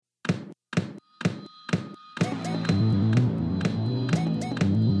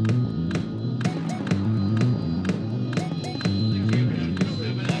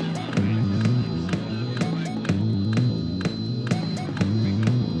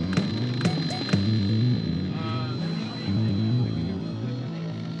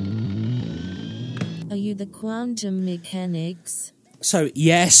Are you the quantum mechanics? So,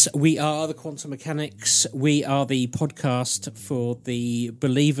 yes, we are the Quantum Mechanics. We are the podcast for the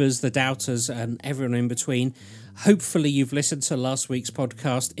believers, the doubters, and everyone in between. Hopefully you've listened to last week's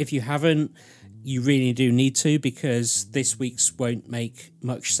podcast. If you haven't, you really do need to, because this week's won't make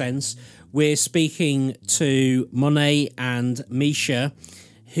much sense. We're speaking to Monet and Misha,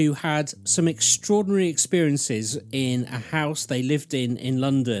 who had some extraordinary experiences in a house they lived in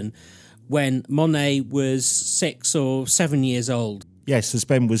London when Monet was 6 or 7 years old. Yes, as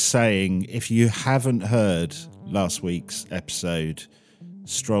Ben was saying, if you haven't heard last week's episode,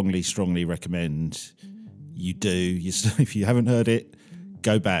 strongly recommend you do. If you haven't heard it,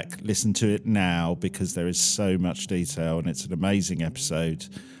 go back, listen to it now, because there is so much detail and it's an amazing episode.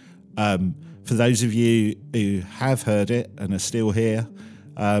 For those of you who have heard it and are still here,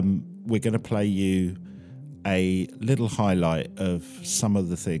 we're going to play you a little highlight of some of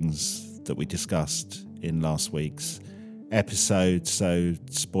the things that we discussed in last week's episode. So,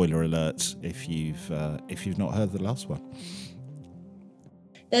 spoiler alert if you've not heard the last one.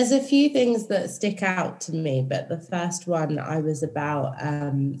 There's a few things that stick out to me, but the first one, I was about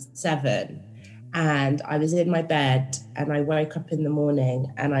 7, and I was in my bed, and I woke up in the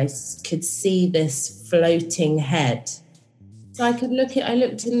morning, and I could see this floating head. So I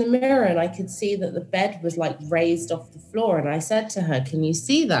looked in the mirror, and I could see that the bed was like raised off the floor, and I said to her, "Can you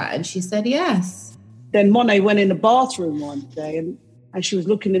see that?" And she said, "Yes." Then Monet went in the bathroom one day and she was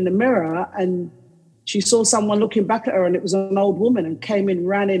looking in the mirror and she saw someone looking back at her, and it was an old woman, and came in,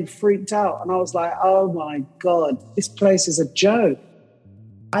 ran in, freaked out. And I was like, oh my God, this place is a joke.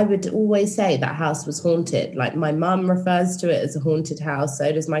 I would always say that house was haunted. Like, my mum refers to it as a haunted house.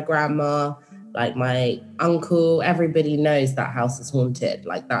 So does my grandma, like my uncle. Everybody knows that house is haunted.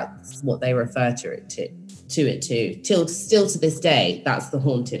 Like, that's what they refer to it to. Still to this day, that's the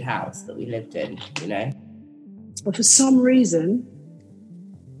haunted house that we lived in, you know. But for some reason,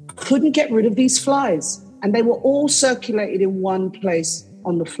 couldn't get rid of these flies, and they were all circulated in one place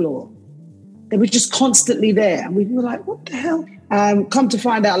on the floor. They were just constantly there, and we were like, what the hell? Come to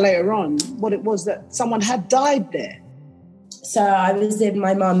find out later on what it was, that someone had died there. So I was in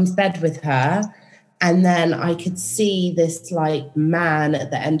my mum's bed with her, and then I could see this like man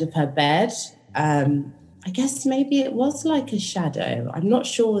at the end of her bed. I guess maybe it was like a shadow. I'm not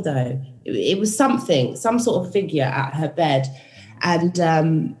sure though. It was some sort of figure at her bed.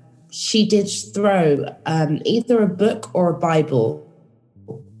 And she did throw either a book or a Bible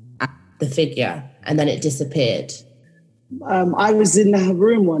at the figure, and then it disappeared. I was in her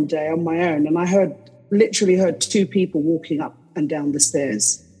room one day on my own, and I literally heard 2 people walking up and down the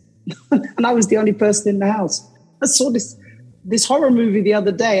stairs. And I was the only person in the house. I saw this horror movie the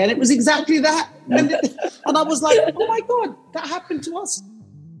other day, and it was exactly that. And I was like, oh my God, that happened to us.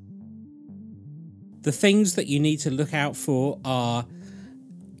 The things that you need to look out for are,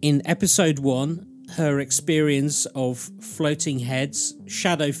 in episode 1, her experience of floating heads,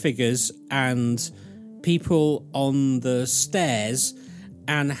 shadow figures, and people on the stairs,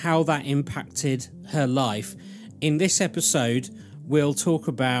 and how that impacted her life. In this episode, we'll talk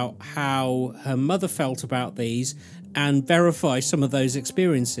about how her mother felt about these and verify some of those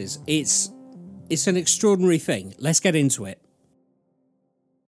experiences. It's an extraordinary thing. Let's get into it.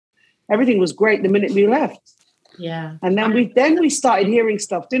 Everything was great the minute we left. Yeah. And then we started hearing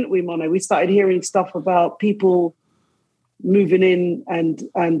stuff, didn't we, Monet? We started hearing stuff about people moving in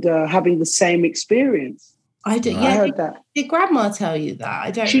and having the same experience. I did. I Yeah, heard that. Did Grandma tell you that?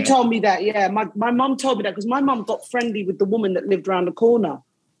 I don't. She know. told me that. Yeah, my mum told me that, because my mum got friendly with the woman that lived around the corner,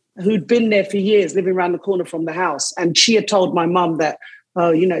 who'd been there for years, living around the corner from the house, and she had told my mum that,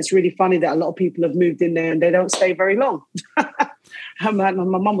 oh, it's really funny that a lot of people have moved in there and they don't stay very long. And my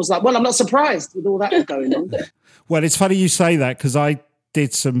mum was like, well, I'm not surprised with all that going on. Well, it's funny you say that, because I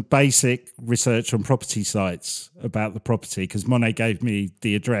did some basic research on property sites about the property, because Monet gave me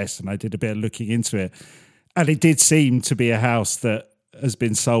the address and I did a bit of looking into it. And it did seem to be a house that has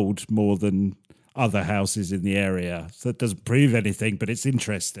been sold more than other houses in the area. So it doesn't prove anything, but it's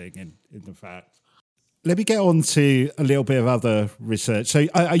interesting in the fact. Let me get on to a little bit of other research. So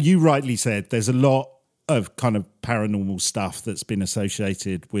you rightly said there's a lot of kind of paranormal stuff that's been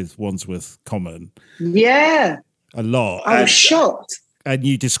associated with Wandsworth Common. Yeah. A lot. I was shocked. And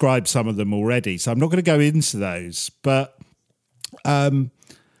you described some of them already, so I'm not going to go into those. But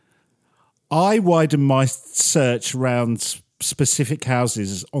I widened my search around specific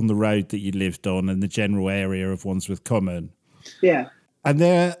houses on the road that you lived on and the general area of Wandsworth Common. Yeah. And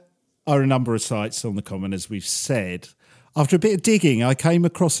there are a number of sites on the Common, as we've said. After a bit of digging, I came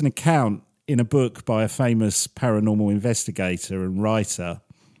across an account in a book by a famous paranormal investigator and writer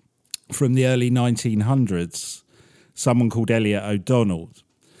from the early 1900s, someone called Elliot O'Donnell.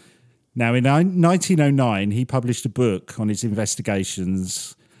 Now, in 1909, he published a book on his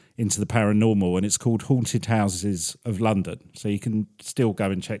investigations into the paranormal, and it's called Haunted Houses of London. So you can still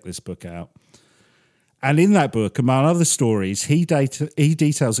go and check this book out. And in that book, among other stories, he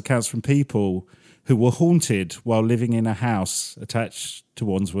details accounts from people who were haunted while living in a house attached to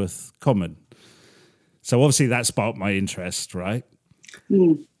Wandsworth Common. So obviously that sparked my interest, right?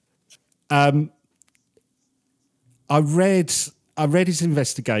 Mm. I read his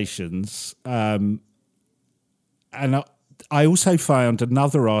investigations, and I also found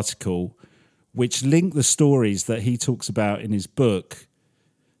another article which linked the stories that he talks about in his book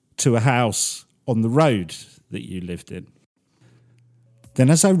to a house on the road that you lived in. Then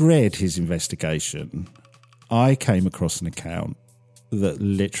as I read his investigation, I came across an account that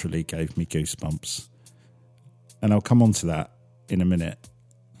literally gave me goosebumps. And I'll come on to that in a minute.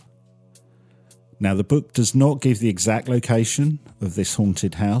 Now, the book does not give the exact location of this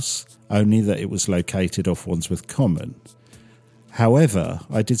haunted house, only that it was located off Wandsworth Common. However,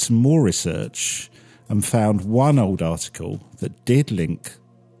 I did some more research and found one old article that did link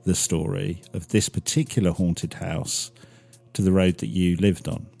the story of this particular haunted house to the road that you lived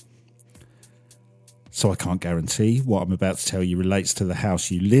on. So I can't guarantee what I'm about to tell you relates to the house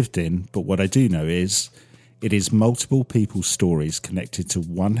you lived in, but what I do know is it is multiple people's stories connected to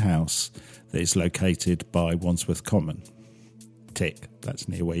one house that is located by Wandsworth Common. Tick, that's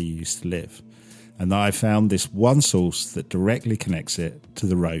near where you used to live. And I found this one source that directly connects it to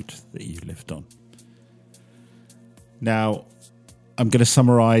the road that you lived on. Now, I'm going to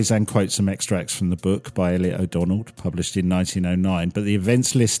summarise and quote some extracts from the book by Elliot O'Donnell, published in 1909, but the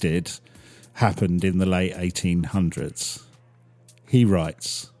events listed happened in the late 1800s. He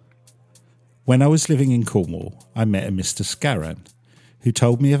writes, "When I was living in Cornwall, I met a Mr. Scarron, who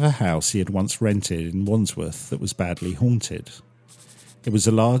told me of a house he had once rented in Wandsworth that was badly haunted. It was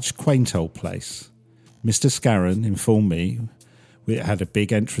a large, quaint old place. Mr. Scarron informed me it had a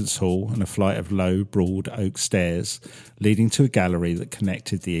big entrance hall and a flight of low, broad oak stairs leading to a gallery that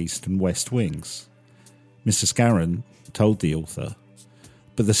connected the east and west wings. Mr. Scarron told the author,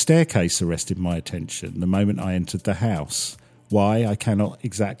 but the staircase arrested my attention the moment I entered the house. Why, I cannot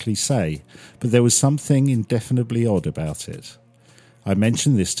exactly say, but there was something indefinably odd about it. I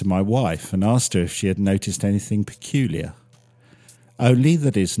mentioned this to my wife and asked her if she had noticed anything peculiar. Only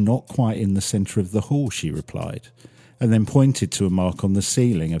that it is not quite in the centre of the hall, she replied, and then pointed to a mark on the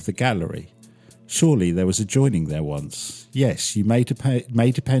ceiling of the gallery. Surely there was a joining there once. Yes, you may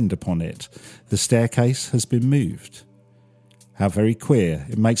depend upon it. The staircase has been moved. How very queer.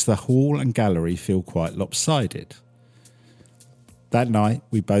 It makes the hall and gallery feel quite lopsided. That night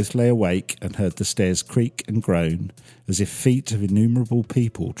we both lay awake and heard the stairs creak and groan as if feet of innumerable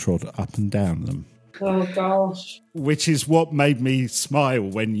people trod up and down them." Oh, gosh. Which is what made me smile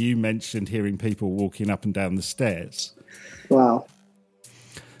when you mentioned hearing people walking up and down the stairs. Wow.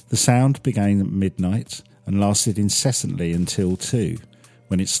 The sound began at midnight and lasted incessantly until 2,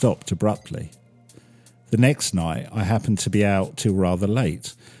 when it stopped abruptly. The next night I happened to be out till rather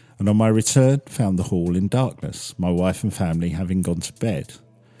late, and on my return found the hall in darkness, my wife and family having gone to bed.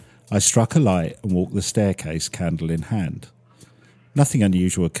 I struck a light and walked the staircase, candle in hand. Nothing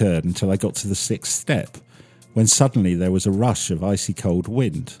unusual occurred until I got to the 6th step, when suddenly there was a rush of icy cold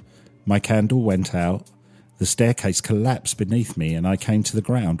wind. My candle went out, the staircase collapsed beneath me, and I came to the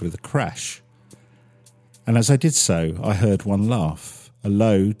ground with a crash. And as I did so, I heard one laugh, a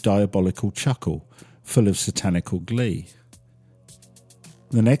low, diabolical chuckle, full of satanical glee.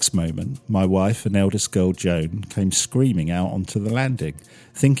 The next moment, my wife and eldest girl Joan came screaming out onto the landing,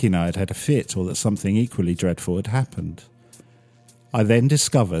 thinking I had had a fit or that something equally dreadful had happened. I then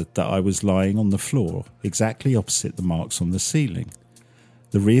discovered that I was lying on the floor, exactly opposite the marks on the ceiling.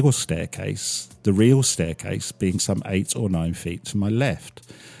 The real staircase being some 8 or 9 feet to my left,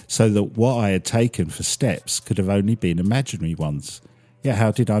 so that what I had taken for steps could have only been imaginary ones. Yet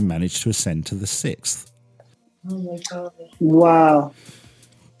how did I manage to ascend to the 6th? Oh my God. Wow.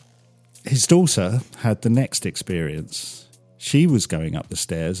 His daughter had the next experience. She was going up the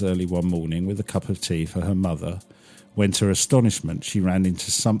stairs early one morning with a cup of tea for her mother, when to her astonishment she ran into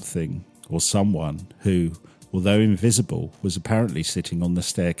something or someone who, although invisible, was apparently sitting on the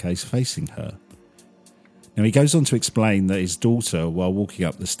staircase facing her. Now he goes on to explain that his daughter, while walking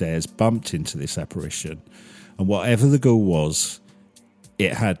up the stairs, bumped into this apparition, and whatever the girl was,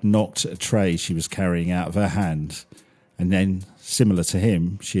 it had knocked a tray she was carrying out of her hand, and then, similar to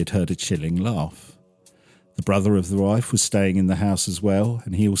him, she had heard a chilling laugh. The brother of the wife was staying in the house as well,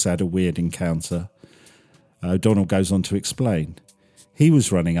 and he also had a weird encounter. O'Donnell goes on to explain. He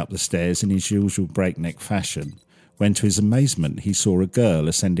was running up the stairs in his usual breakneck fashion, when to his amazement he saw a girl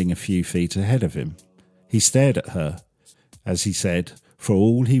ascending a few feet ahead of him. He stared at her. As he said, for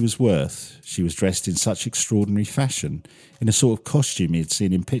all he was worth, she was dressed in such extraordinary fashion, in a sort of costume he had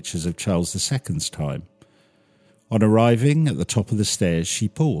seen in pictures of Charles II's time. On arriving at the top of the stairs, she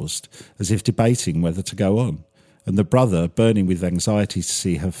paused, as if debating whether to go on, and the brother, burning with anxiety to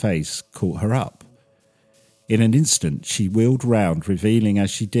see her face, caught her up. In an instant, she wheeled round, revealing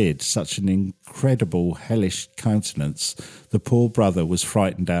as she did such an incredible, hellish countenance, the poor brother was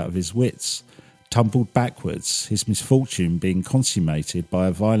frightened out of his wits, tumbled backwards, his misfortune being consummated by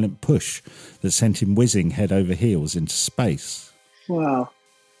a violent push that sent him whizzing head over heels into space. Wow.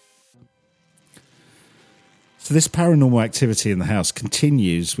 So this paranormal activity in the house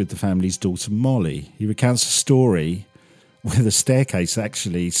continues with the family's daughter Molly. He recounts a story where the staircase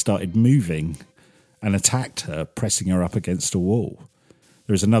actually started moving and attacked her, pressing her up against a wall.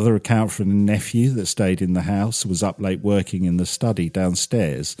 There is another account from a nephew that stayed in the house, was up late working in the study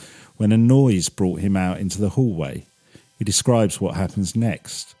downstairs, when a noise brought him out into the hallway. He describes what happens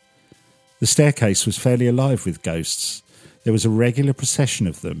next. The staircase was fairly alive with ghosts. There was a regular procession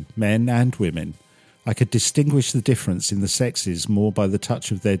of them, men and women. I could distinguish the difference in the sexes more by the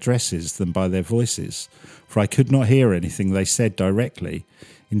touch of their dresses than by their voices, for I could not hear anything they said directly.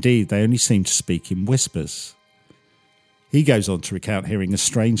 Indeed, they only seemed to speak in whispers. He goes on to recount hearing a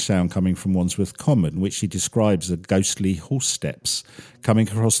strange sound coming from Wandsworth Common, which he describes as ghostly horse steps coming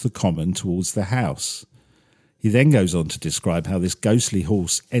across the common towards the house. He then goes on to describe how this ghostly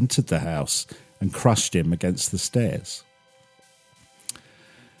horse entered the house and crushed him against the stairs.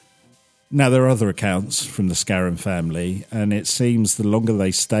 Now, there are other accounts from the Scarron family, and it seems the longer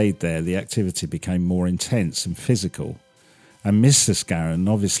they stayed there, the activity became more intense and physical. And Mr. Scarron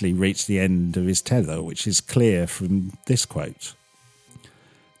obviously reached the end of his tether, which is clear from this quote.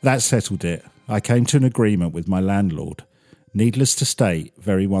 That settled it. I came to an agreement with my landlord. Needless to state,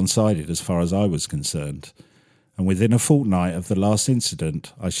 very one-sided as far as I was concerned. And within a fortnight of the last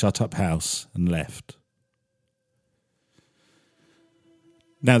incident, I shut up house and left.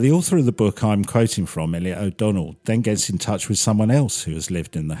 Now, the author of the book I'm quoting from, Elliot O'Donnell, then gets in touch with someone else who has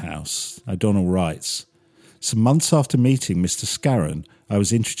lived in the house. O'Donnell writes, some months after meeting Mr. Scarron, I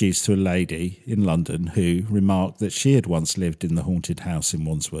was introduced to a lady in London who remarked that she had once lived in the haunted house in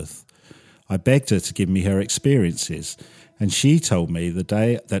Wandsworth. I begged her to give me her experiences, and she told me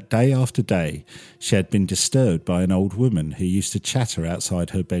that day after day she had been disturbed by an old woman who used to chatter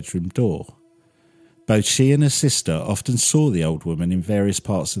outside her bedroom door. Both she and her sister often saw the old woman in various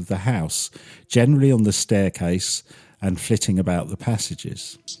parts of the house, generally on the staircase and flitting about the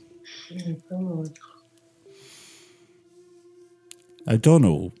passages. Oh, God.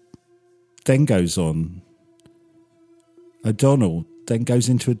 O'Donnell then goes into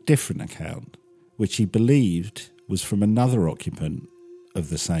a different account, which he believed was from another occupant of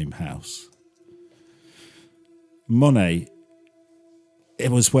the same house. Monet,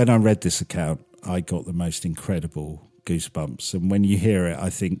 it was when I read this account, I got the most incredible goosebumps. And when you hear it, I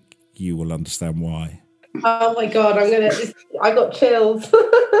think you will understand why. Oh my God, I got chills.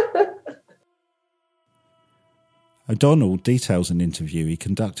 O'Donnell details an interview he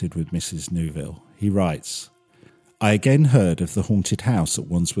conducted with Mrs. Newville. He writes, I again heard of the haunted house at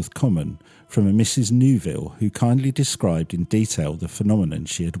Wandsworth Common from a Mrs. Newville who kindly described in detail the phenomenon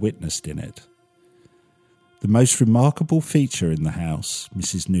she had witnessed in it. The most remarkable feature in the house,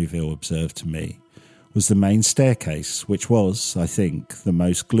 Mrs. Newville observed to me, was the main staircase, which was, I think, the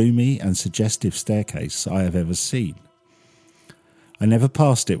most gloomy and suggestive staircase I have ever seen. I never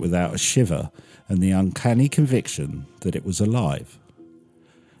passed it without a shiver and the uncanny conviction that it was alive.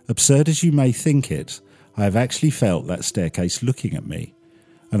 Absurd as you may think it, I have actually felt that staircase looking at me,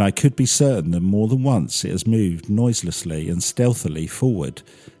 and I could be certain that more than once it has moved noiselessly and stealthily forward,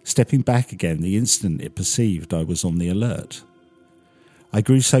 stepping back again the instant it perceived I was on the alert. I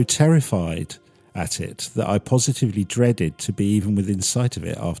grew so terrified at it that I positively dreaded to be even within sight of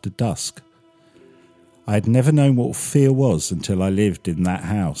it after dusk. I had never known what fear was until I lived in that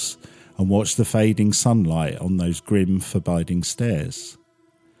house and watched the fading sunlight on those grim, forbidding stairs.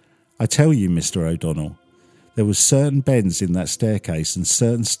 I tell you, Mr. O'Donnell, there were certain bends in that staircase and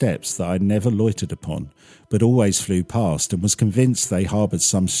certain steps that I never loitered upon, but always flew past and was convinced they harboured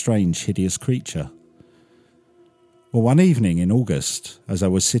some strange, hideous creature. Well, one evening in August, as I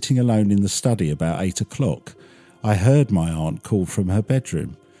was sitting alone in the study about 8 o'clock, I heard my aunt call from her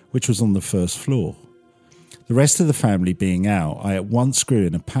bedroom, which was on the first floor. The rest of the family being out, I at once grew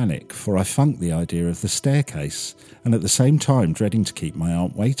in a panic, for I funked the idea of the staircase, and at the same time dreading to keep my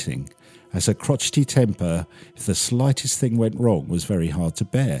aunt waiting, as her crotchety temper, if the slightest thing went wrong, was very hard to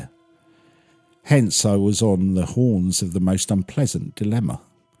bear. Hence I was on the horns of the most unpleasant dilemma.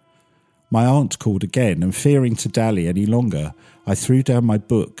 My aunt called again, and fearing to dally any longer, I threw down my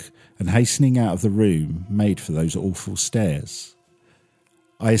book and, hastening out of the room, made for those awful stairs.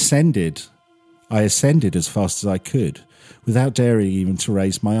 I ascended as fast as I could, without daring even to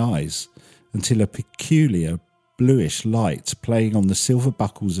raise my eyes, until a peculiar bluish light playing on the silver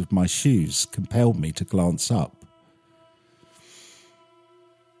buckles of my shoes compelled me to glance up.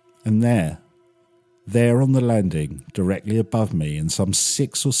 And there on the landing, directly above me and some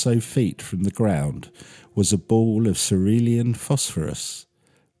 6 or so feet from the ground, was a ball of cerulean phosphorus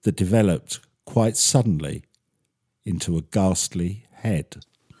that developed quite suddenly into a ghastly head.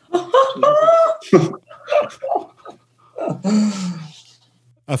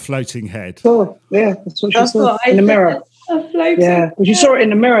 A floating head. Oh, yeah, that's what she saw in the mirror. Yeah, but she saw it in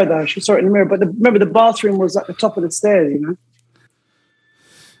the mirror, though. She saw it in the mirror. But remember, the bathroom was at the top of the stairs, you know?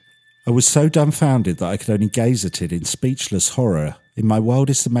 I was so dumbfounded that I could only gaze at it in speechless horror. In my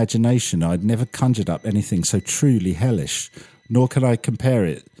wildest imagination, I had never conjured up anything so truly hellish, nor can I compare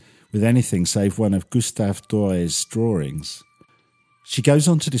it with anything save one of Gustave Dore's drawings. She goes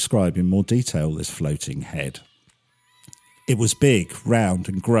on to describe in more detail this floating head. It was big, round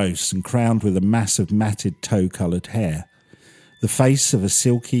and gross, and crowned with a mass of matted tow-coloured hair. The face, of a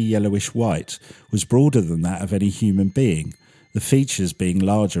silky yellowish white, was broader than that of any human being, the features being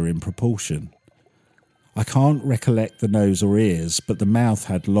larger in proportion. I can't recollect the nose or ears, but the mouth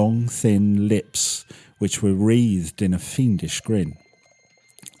had long, thin lips, which were wreathed in a fiendish grin.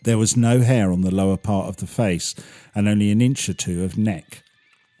 There was no hair on the lower part of the face, and only an inch or two of neck.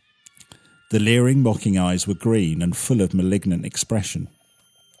 The leering, mocking eyes were green and full of malignant expression,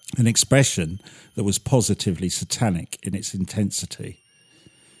 an expression that was positively satanic in its intensity.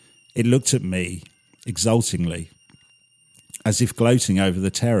 It looked at me, exultingly, as if gloating over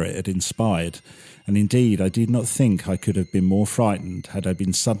the terror it had inspired, and indeed I did not think I could have been more frightened had I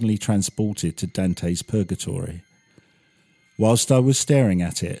been suddenly transported to Dante's Purgatory. Whilst I was staring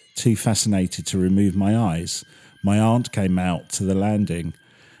at it, too fascinated to remove my eyes, my aunt came out to the landing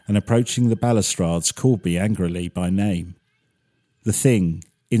and, approaching the balustrades, called me angrily by name. The thing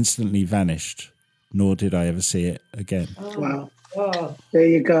instantly vanished, nor did I ever see it again. Wow. Oh, there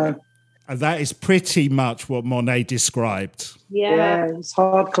you go. And that is pretty much what Monet described. Yeah, it's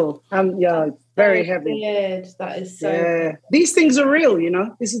hardcore. Yeah, very heavy. Weird. That is so... Yeah. These things are real, you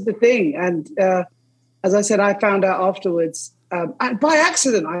know. This is the thing. And as I said, I found out afterwards. And by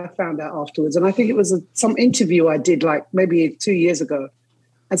accident, I found out afterwards. And I think it was some interview I did like maybe 2 years ago.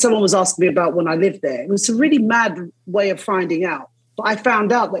 And someone was asking me about when I lived there. It was a really mad way of finding out. But I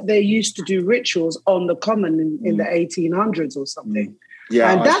found out that they used to do rituals on the common in the 1800s or something.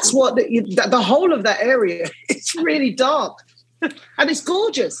 Yeah, and that's what the whole of that area, it's really dark. And it's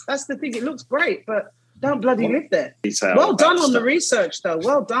gorgeous. That's the thing. It looks great, but don't bloody live there. Well done on the research, though.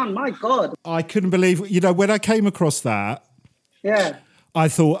 Well done. My God. I couldn't believe, when I came across that, yeah, I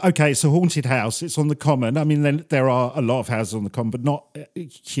thought, okay, it's a haunted house. It's on the common. I mean, then there are a lot of houses on the common, but not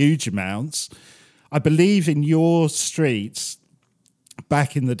huge amounts. I believe in your streets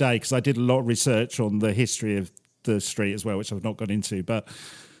back in the day, because I did a lot of research on the history of the street as well, which I've not gone into, but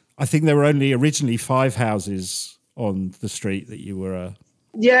I think there were only originally 5 houses on the street that you were...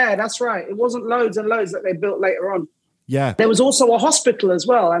 Yeah, that's right. It wasn't loads and loads that they built later on. Yeah. There was also a hospital as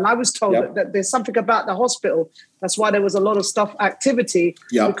well. And I was told that there's something about the hospital. That's why there was a lot of activity,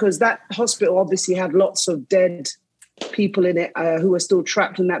 because that hospital obviously had lots of dead people in it who were still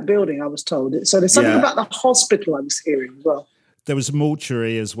trapped in that building, I was told. So there's something about the hospital I was hearing as well. There was a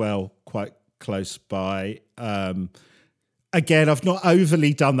mortuary as well, quite close by. Again, I've not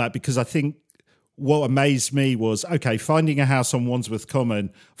overly done that because I think what amazed me was, okay, finding a house on Wandsworth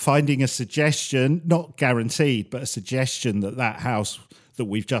Common, finding a suggestion, not guaranteed, but a suggestion that house that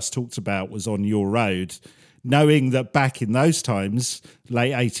we've just talked about was on your road, knowing that back in those times,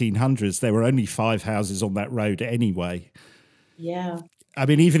 late 1800s, there were only 5 houses on that road anyway. Yeah. I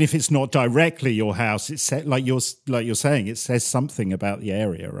mean, even if it's not directly your house, it's like you're saying, it says something about the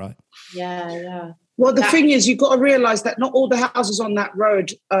area, right? Yeah, yeah. Well, the thing is, you've got to realise that not all the houses on that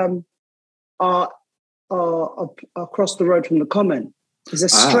road are across the road from the common. There's a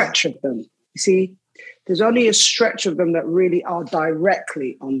stretch of them. You see, there's only a stretch of them that really are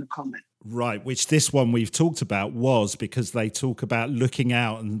directly on the common. Right, which this one we've talked about was because they talk about looking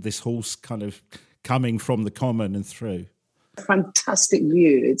out and this horse kind of coming from the common and through. Fantastic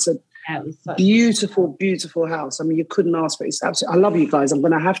view. Yeah, it was such Beautiful, beautiful house. I mean, you couldn't ask for it. It's absolutely. I love you guys. I'm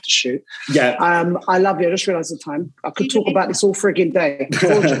going to have to shoot. Yeah. I love you. I just realised the time. I could talk about this all frigging day.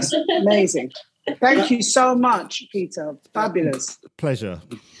 Gorgeous, amazing. Thank you so much, Peter. Fabulous. Pleasure.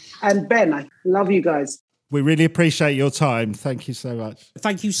 And Ben, I love you guys. We really appreciate your time. Thank you so much.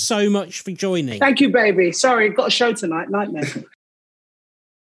 Thank you so much for joining. Thank you, baby. Sorry, got a show tonight. Nightmare.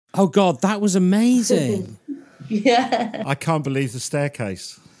 Oh, God, that was amazing. Yeah. I can't believe the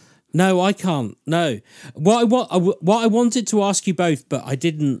staircase. No, I can't. No. What I wanted to ask you both, but I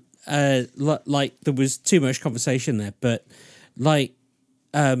didn't, like, there was too much conversation there. But, like,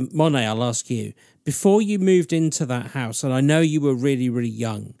 Monet, I'll ask you. Before you moved into that house, and I know you were really, really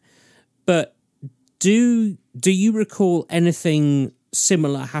young, but do you recall anything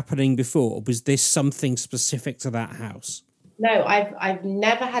similar happening before? Or was this something specific to that house? No, I've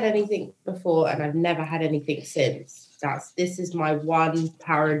never had anything before, and I've never had anything since. This is my one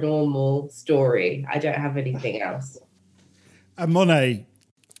paranormal story. I don't have anything else. And Monet,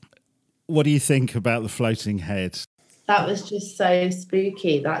 what do you think about the floating head? That was just so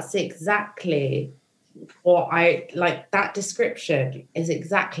spooky. That's exactly what I like. That description is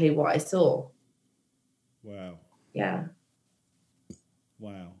exactly what I saw. Wow. Yeah.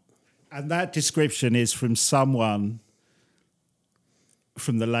 Wow. And that description is from someone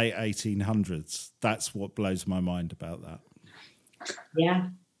from the late 1800s. That's what blows my mind about that. Yeah.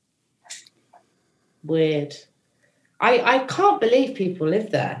 Weird. I can't believe people live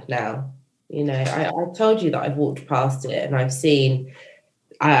there now. You know, I told you that I've walked past it and I've seen,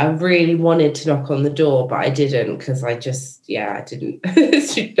 I really wanted to knock on the door, but I didn't because I didn't.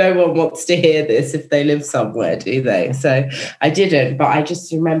 No one wants to hear this if they live somewhere, do they? So I didn't, but I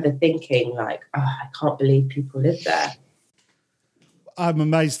just remember thinking like, oh, I can't believe people live there. I'm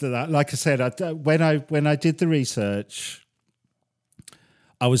amazed at that. Like I said, when I did the research,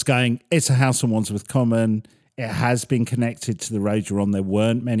 I was going, it's a house on Wandsworth Common. It has been connected to the road you're on. There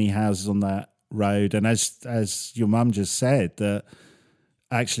weren't many houses on that road. And as your mum just said, that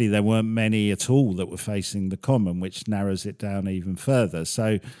actually there weren't many at all that were facing the common, which narrows it down even further.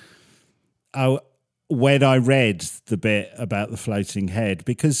 So when I read the bit about the floating head,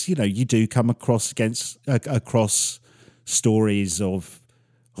 because, you know, you do come across stories of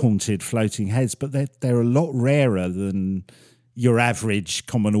haunted floating heads, but they're a lot rarer than your average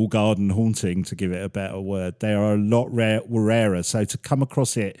communal garden haunting, to give it a better word. They are a lot rarer. So to come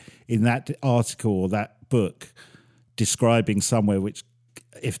across it in that article or that book describing somewhere which,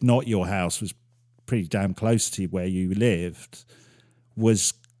 if not your house, was pretty damn close to where you lived,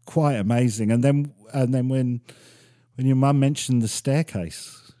 was quite amazing. And then when your mum mentioned the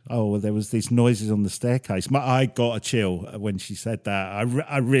staircase, oh, there was these noises on the staircase. I got a chill when she said that.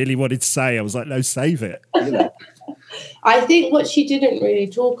 I really wanted to say, I was like, no, save it. You know? I think what she didn't really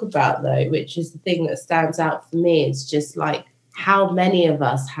talk about, though, which is the thing that stands out for me, is just like how many of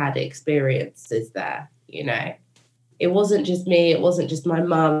us had experiences there, you know. It wasn't just me. It wasn't just my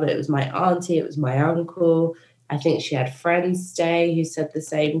mum. It was my auntie. It was my uncle. I think she had friends stay who said the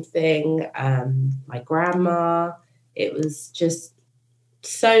same thing. My grandma. It was just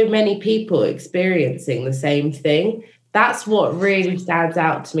so many people experiencing the same thing. That's what really stands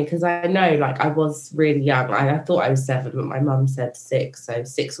out to me, because I know, like, I was really young. I thought I was 7, but my mum said 6, so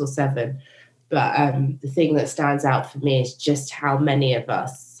 6 or 7. But the thing that stands out for me is just how many of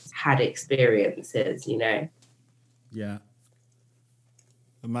us had experiences, you know. Yeah.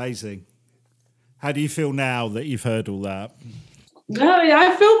 Amazing. How do you feel now that you've heard all that? No,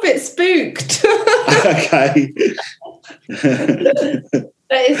 I feel a bit spooked. Okay.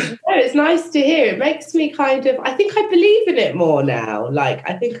 But it's nice to hear. It makes me kind of, I think I believe in it more now. Like,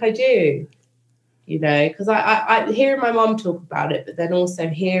 I think I do, you know, because I hearing my mom talk about it, but then also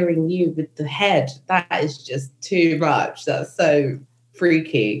hearing you with the head, that is just too much. That's so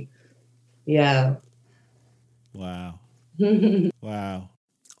freaky. Yeah. Wow. Wow.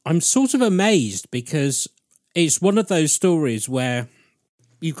 I'm sort of amazed because it's one of those stories where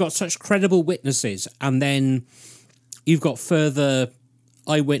you've got such credible witnesses and then you've got further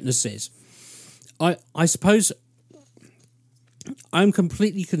eyewitnesses. I suppose I'm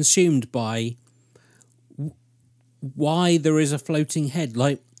completely consumed by why there is a floating head.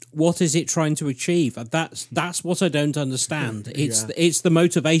 Like, what is it trying to achieve? That's what I don't understand. It's the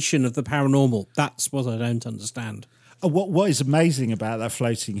motivation of the paranormal. That's what I don't understand. What is amazing about that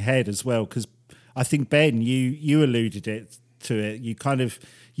floating head as well, because I think, Ben, you alluded to it.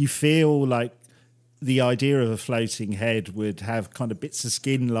 You feel like the idea of a floating head would have kind of bits of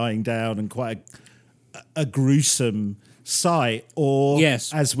skin lying down and quite a gruesome sight. Or,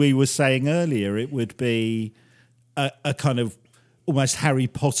 yes, as we were saying earlier, it would be a kind of almost Harry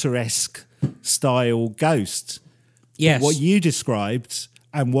Potter-esque style ghost. Yes. But what you described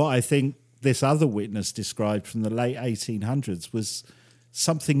and what I think this other witness described from the late 1800s was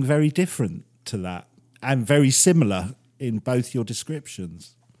something very different to that and very similar in both your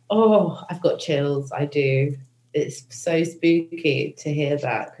descriptions. Oh, I've got chills. I do. It's so spooky to hear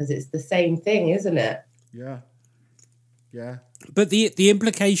that because it's the same thing, isn't it? Yeah. Yeah. But the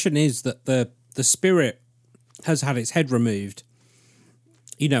implication is that the spirit has had its head removed,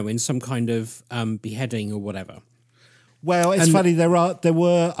 in some kind of beheading or whatever. Well, it's funny.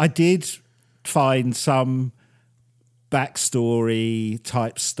 I did find some backstory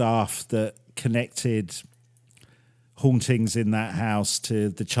type stuff that connected hauntings in that house to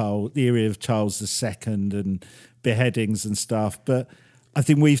the era of Charles II and beheadings and stuff. But I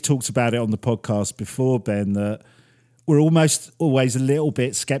think we've talked about it on the podcast before, Ben, that we're almost always a little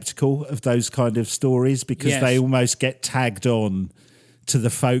bit skeptical of those kind of stories because they almost get tagged on to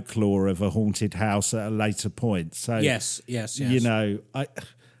the folklore of a haunted house at a later point. So yes.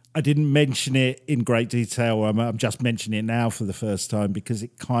 I didn't mention it in great detail. I'm just mentioning it now for the first time because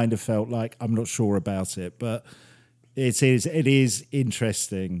it kind of felt like I'm not sure about it, but it is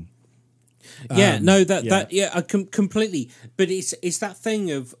interesting. Completely. But it's that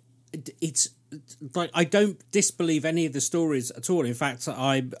thing of it's like I don't disbelieve any of the stories at all. In fact,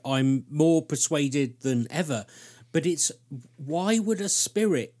 I'm more persuaded than ever. But it's why would a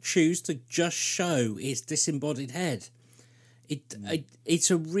spirit choose to just show its disembodied head?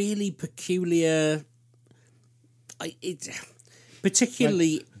 It's a really peculiar.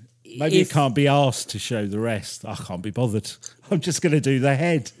 Particularly. Maybe it can't be asked to show the rest. I can't be bothered. I'm just going to do the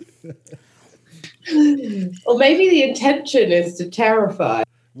head. Or maybe the intention is to terrify.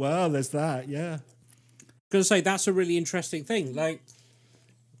 Well, there's that, yeah. I was going to say that's a really interesting thing. Like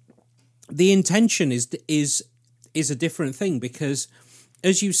the intention is a different thing because,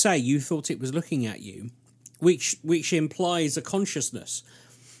 as you say, you thought it was looking at you, which implies a consciousness,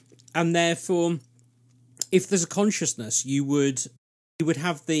 and therefore, if there's a consciousness, you would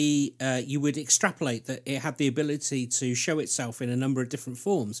have you would extrapolate that it had the ability to show itself in a number of different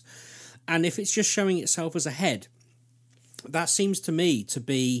forms, and if it's just showing itself as a head, that seems to me to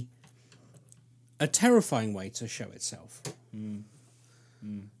be a terrifying way to show itself. Mm.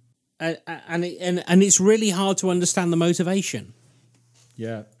 Mm. And it's really hard to understand the motivation.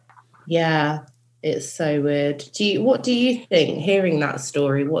 Yeah. Yeah, it's so weird. What do you think? Hearing that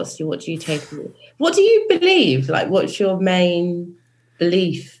story, what do you take? What do you believe? Like, what's your main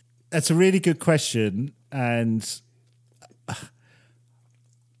belief? That's a really good question, and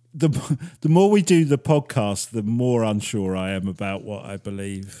the more we do the podcast, the more unsure I am about what I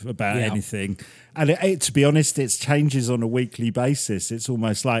believe about anything. And to be honest, it changes on a weekly basis. It's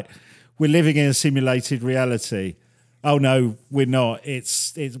almost like we're living in a simulated reality. Oh no, we're not.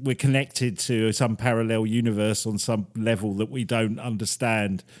 We're connected to some parallel universe on some level that we don't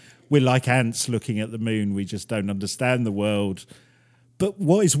understand. We're like ants looking at the moon. We just don't understand the world. But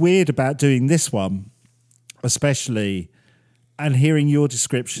what is weird about doing this one, especially, and hearing your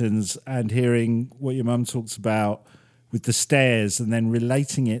descriptions and hearing what your mum talks about with the stairs and then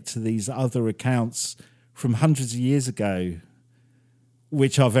relating it to these other accounts from hundreds of years ago,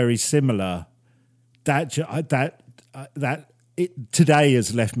 which are very similar, that today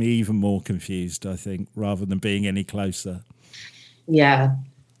has left me even more confused, I think, rather than being any closer. Yeah.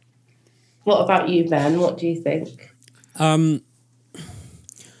 What about you, Ben? What do you think?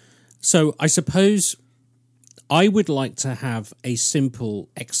 So I suppose I would like to have a simple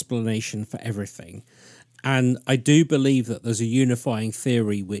explanation for everything. And I do believe that there's a unifying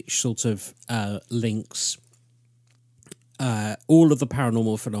theory which sort of links all of the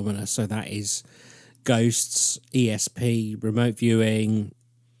paranormal phenomena. So that is ghosts, ESP, remote viewing,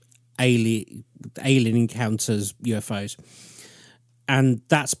 alien encounters, UFOs. And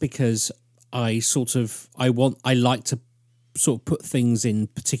that's because I like to sort of put things in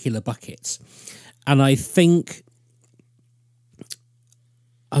particular buckets. And I think,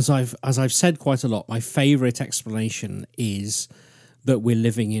 as I've said quite a lot, my favourite explanation is that we're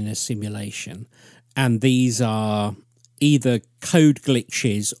living in a simulation, and these are either code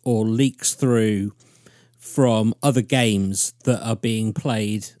glitches or leaks through from other games that are being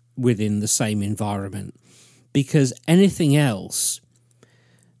played within the same environment, because anything else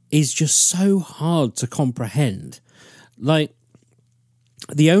is just so hard to comprehend. Like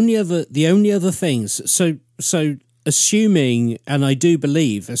the only other things. So assuming, and I do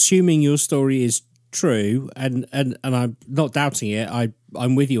believe, assuming your story is true, and I'm not doubting it.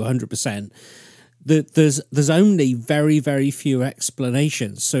 I'm with you 100%. That there's only very, very few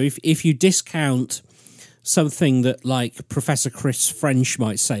explanations. So if you discount something that like Professor Chris French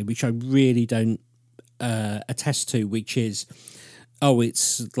might say, which I really don't attest to, which is, oh,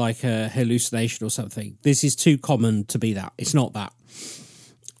 it's like a hallucination or something. This is too common to be that. It's not that.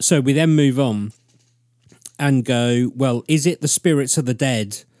 So we then move on and go, well, is it the spirits of the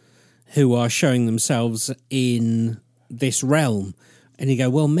dead who are showing themselves in this realm? And you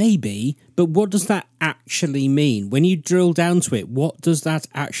go, well, maybe, but what does that actually mean? When you drill down to it, what does that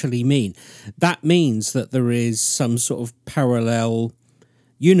actually mean? That means that there is some sort of parallel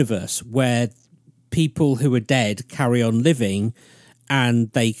universe where people who are dead carry on living,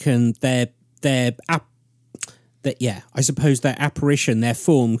 and they can, I suppose their apparition, their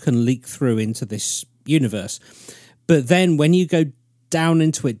form can leak through into this universe. But then when you go down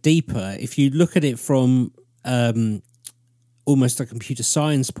into it deeper, if you look at it from almost a computer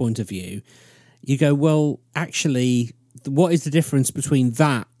science point of view, you go, well, actually, what is the difference between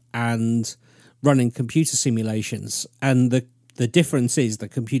that and running computer simulations? And the difference is the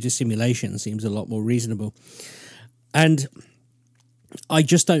computer simulation seems a lot more reasonable. And I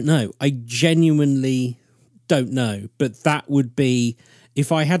just don't know. I genuinely don't know. But that would be,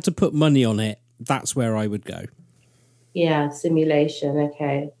 if I had to put money on it, that's where I would go. Yeah, simulation.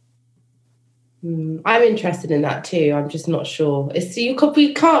 Okay. I'm interested in that too. I'm just not sure.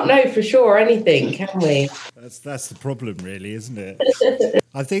 We can't know for sure anything, can we? That's the problem, really, isn't it?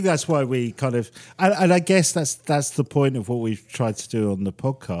 I think that's why we kind of, and I guess that's the point of what we've tried to do on the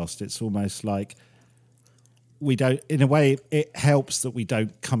podcast. It's almost like we don't, in a way, it helps that we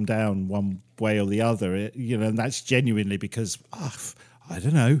don't come down one way or the other. And that's genuinely because, I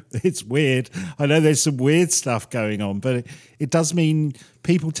don't know, it's weird. I know there's some weird stuff going on, but it does mean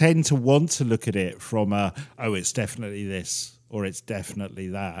people tend to want to look at it from it's definitely this or it's definitely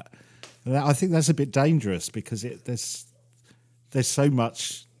that. And I think that's a bit dangerous because there's so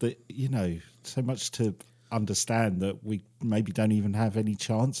much that, so much to understand that we maybe don't even have any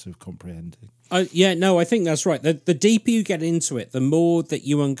chance of comprehending. I think that's right. The deeper you get into it, the more that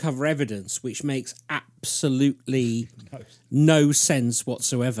you uncover evidence, which makes absolutely no sense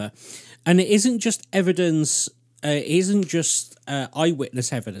whatsoever. And it isn't just evidence, it isn't just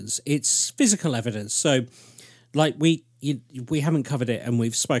eyewitness evidence, it's physical evidence. So, like, we haven't covered it and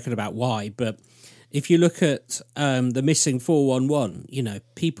we've spoken about why, but if you look at the missing 411,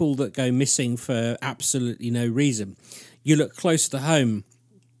 people that go missing for absolutely no reason, you look closer to home,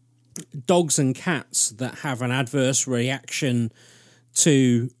 dogs and cats that have an adverse reaction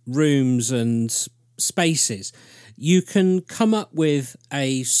to rooms and spaces, you can come up with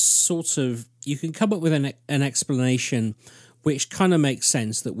an explanation which kind of makes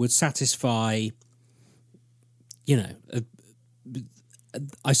sense, that would satisfy,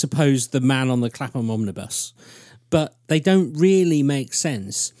 I suppose, the man on the Clapham omnibus, but they don't really make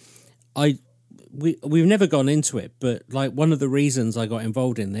sense. We've never gone into it, but like one of the reasons I got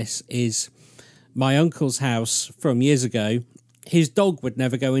involved in this is my uncle's house from years ago. His dog would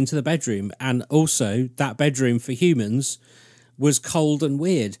never go into the bedroom, and also that bedroom for humans was cold and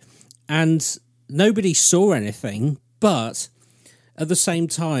weird, and nobody saw anything. But at the same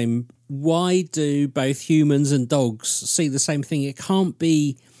time, why do both humans and dogs see the same thing? It can't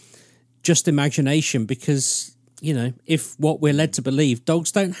be just imagination, because if what we're led to believe,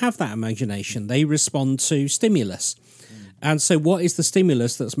 dogs don't have that imagination. They respond to stimulus. And so what is the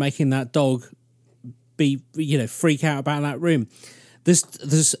stimulus that's making that dog be, freak out about that room?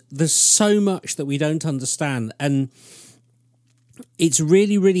 There's so much that we don't understand. And it's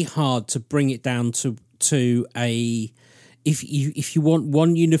really, really hard to bring it down to a, if you want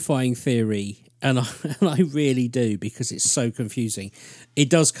one unifying theory, and I really do, because it's so confusing, it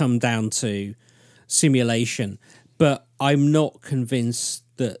does come down to simulation, but I'm not convinced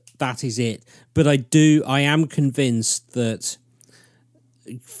that is it. But I am convinced that,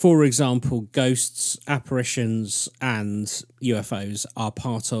 for example, ghosts, apparitions, and UFOs are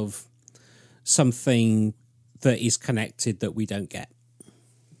part of something that is connected that we don't get.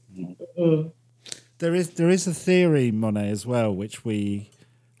 Mm-hmm. There is a theory, Monet, as well, which we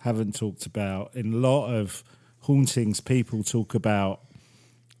haven't talked about. In a lot of hauntings, people talk about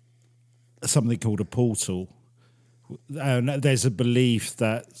something called a portal. There's a belief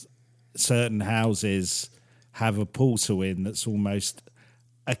that certain houses have a portal in that's almost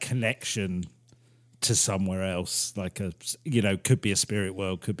a connection to somewhere else, like could be a spirit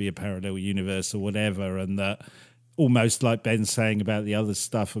world, could be a parallel universe or whatever, and that almost like Ben's saying about the other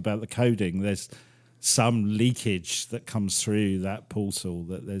stuff about the coding, there's some leakage that comes through that portal,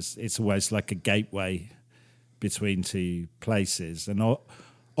 that it's almost like a gateway between two places. And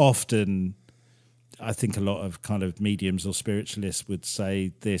often I think a lot of kind of mediums or spiritualists would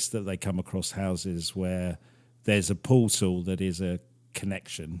say this, that they come across houses where there's a portal that is a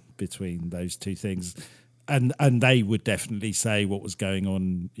connection between those two things. And they would definitely say what was going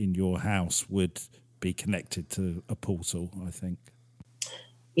on in your house would be connected to a portal, I think.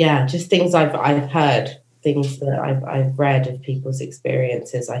 Yeah, just things I've heard, things that I've read of people's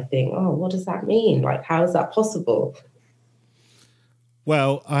experiences. I think, oh, what does that mean? Like, how is that possible?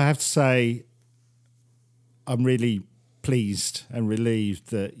 Well, I have to say, I'm really pleased and relieved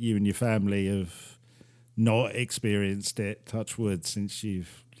that you and your family have not experienced it, touch wood, since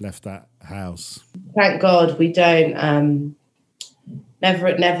you've left that house. Thank God we don't. Never.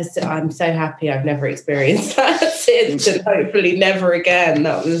 I'm so happy I've never experienced that since, and hopefully never again.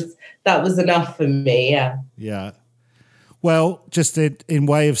 That was enough for me. Yeah. Yeah. Well, just in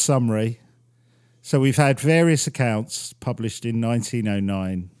way of summary, so we've had various accounts published in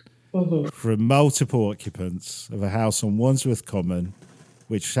 1909 from multiple occupants of a house on Wandsworth Common,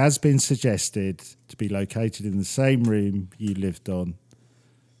 which has been suggested to be located in the same room you lived on.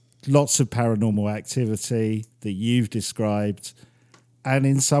 Lots of paranormal activity that you've described. And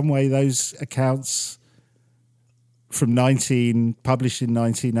in some way, those accounts from published in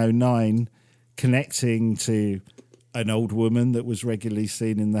 1909, connecting to an old woman that was regularly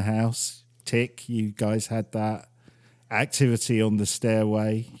seen in the house. Tick, you guys had that. Activity on the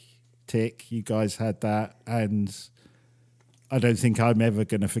stairway. Tick, you guys had that. And I don't think I'm ever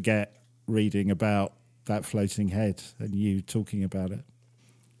going to forget reading about that floating head and you talking about it.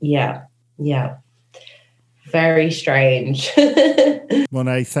 Yeah. Very strange.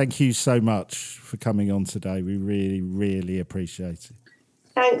 Monet, thank you so much for coming on today. We really, really appreciate it.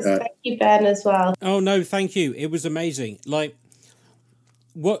 Thanks. Thank you, Ben, as well. Oh, no, thank you. It was amazing. Like,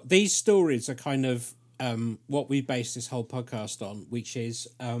 what these stories are kind of what we based this whole podcast on, which is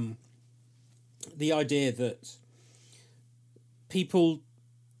the idea that people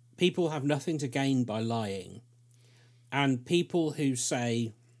have nothing to gain by lying. And people who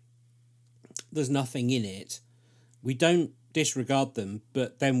say there's nothing in it, we don't disregard them,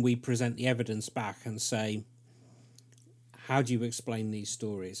 but then we present the evidence back and say, how do you explain these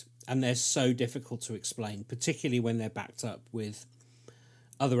stories? And they're so difficult to explain, particularly when they're backed up with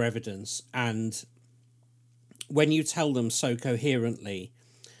other evidence. And when you tell them so coherently,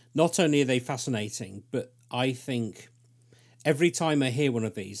 not only are they fascinating, but I think every time I hear one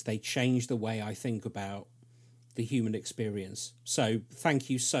of these, they change the way I think about the human experience. So thank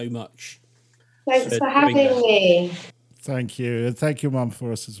you so much. Thanks for having me. Thank you. And thank you, Mum,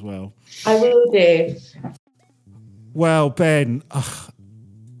 for us as well. I will do. Well, Ben,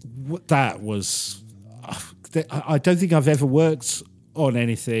 that was... I don't think I've ever worked on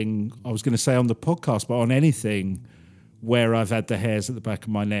anything, I was going to say on the podcast, but on anything where I've had the hairs at the back of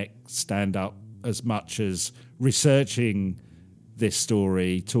my neck stand up as much as researching this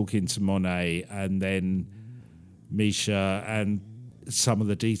story, talking to Monet, and then Misha, and some of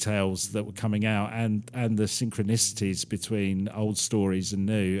the details that were coming out, and the synchronicities between old stories and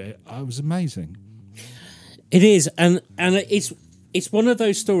new. It was amazing. It is, and it's one of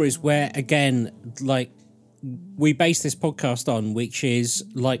those stories where, again, like, we base this podcast on, which is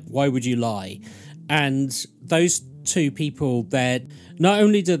like, why would you lie? And those two people, not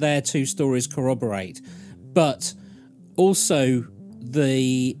only do their two stories corroborate, but also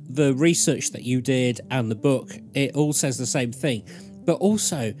the research that you did and the book, it all says the same thing. But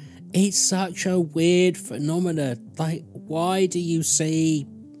also, it's such a weird phenomena. Like, why do you see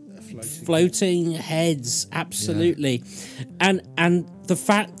floating heads? Absolutely. Yeah. And the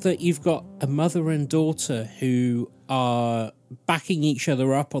fact that you've got a mother and daughter who are backing each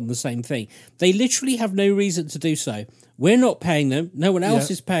other up on the same thing. They literally have no reason to do so. We're not paying them. No one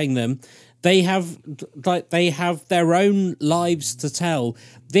else is paying them. They have their own lives to tell.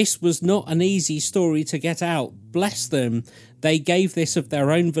 This was not an easy story to get out. Bless them. They gave this of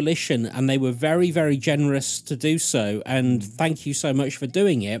their own volition, and they were very, very generous to do so. And thank you so much for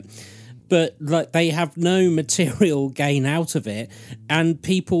doing it. But like, they have no material gain out of it, and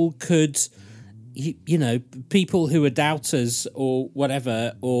people could, people who are doubters or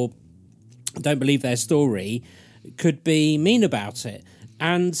whatever, or don't believe their story, could be mean about it.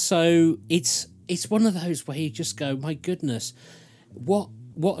 And so it's one of those where you just go, my goodness, what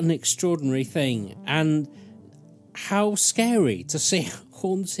an extraordinary thing. And how scary to see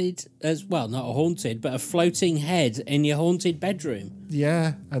haunted as well, not a haunted, but a floating head in your haunted bedroom.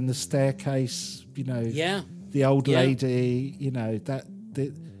 Yeah, and the staircase, the old lady, and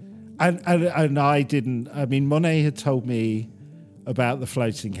I didn't, I mean, Monet had told me about the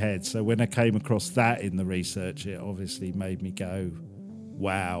floating head. So when I came across that in the research, it obviously made me go,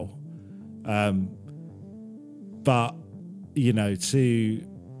 wow. But, to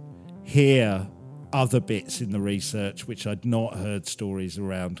hear other bits in the research which I'd not heard stories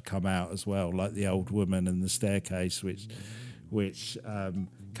around come out as well, like the old woman and the staircase, which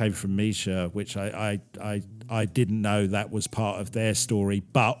came from Misha, which I didn't know that was part of their story,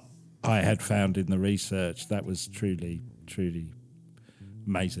 but I had found in the research. That was truly, truly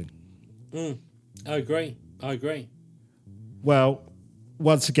amazing. I agree. Well,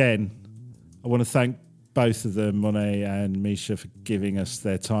 once again, I want to thank both of them, Monet and Misha, for giving us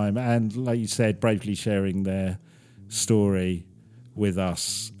their time and, like you said, bravely sharing their story with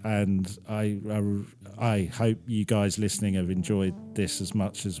us. And I hope you guys listening have enjoyed this as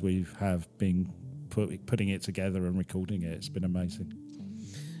much as we have been putting it together and recording it. It's been amazing.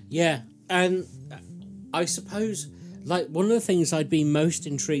 Yeah, and I suppose, like, one of the things I'd be most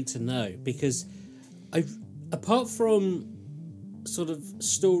intrigued to know, because apart from sort of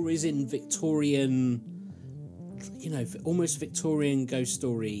stories in Victorian, almost Victorian ghost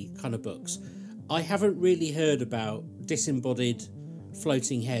story kind of books, I haven't really heard about disembodied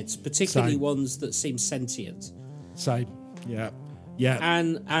floating heads, particularly ones that seem sentient. Same, yeah.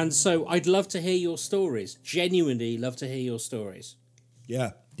 And so I'd love to hear your stories. Genuinely love to hear your stories.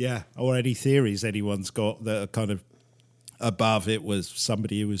 Yeah. Or any theories anyone's got that are kind of above it was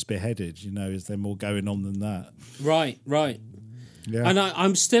somebody who was beheaded. Is there more going on than that? Right. Yeah. And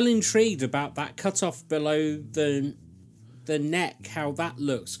I'm still intrigued about that cut off below the neck, how that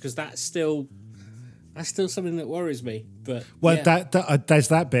looks, because that's still something that worries me. But that there's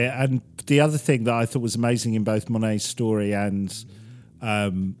that bit, and the other thing that I thought was amazing in both Monet's story and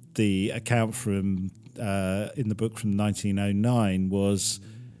the account from in the book from 1909 was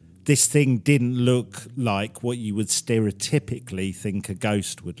this thing didn't look like what you would stereotypically think a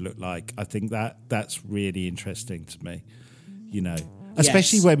ghost would look like. I think that's really interesting to me,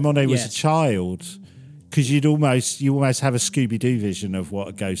 especially when Monet was a child, because you almost have a Scooby-Doo vision of what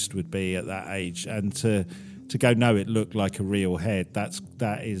a ghost would be at that age, and to go, no, it looked like a real head. I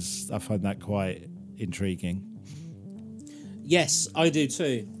find that quite intriguing. Yes, I do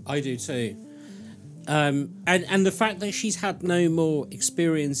too. And the fact that she's had no more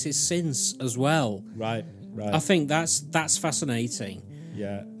experiences since as well. Right. I think that's fascinating.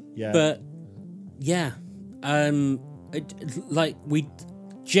 Yeah. But yeah, we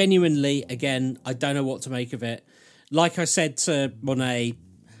genuinely, again, I don't know what to make of it. Like I said to Monet,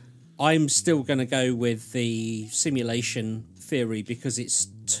 I'm still going to go with the simulation theory because it's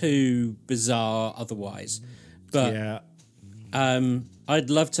too bizarre otherwise. But yeah. I'd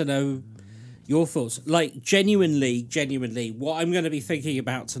love to know your thoughts. Like, genuinely, what I'm going to be thinking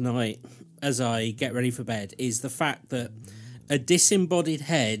about tonight as I get ready for bed is the fact that a disembodied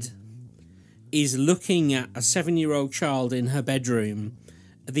head is looking at a 7-year-old child in her bedroom,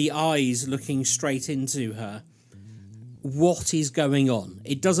 the eyes looking straight into her. What is going on?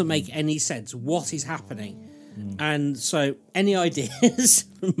 It doesn't make any sense. What is happening? And so any ideas,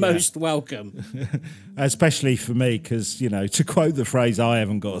 most welcome. Especially for me, because, to quote the phrase, I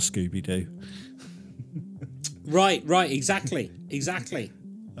haven't got a Scooby-Doo. Right, exactly.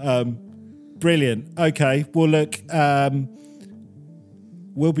 Brilliant. Okay, well, look,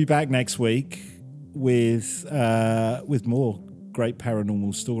 we'll be back next week with more great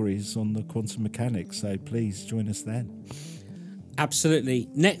paranormal stories on the quantum mechanics, so please join us then. Absolutely.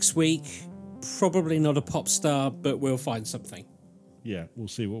 Next week, probably not a pop star, but we'll find something. Yeah, we'll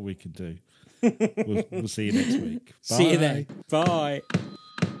see what we can do. We'll see you next week. Bye. See you then. Bye.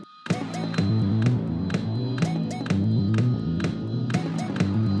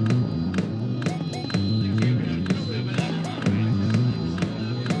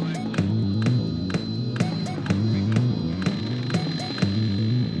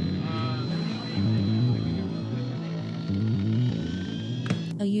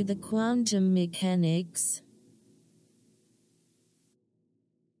 Are you the quantum mechanics?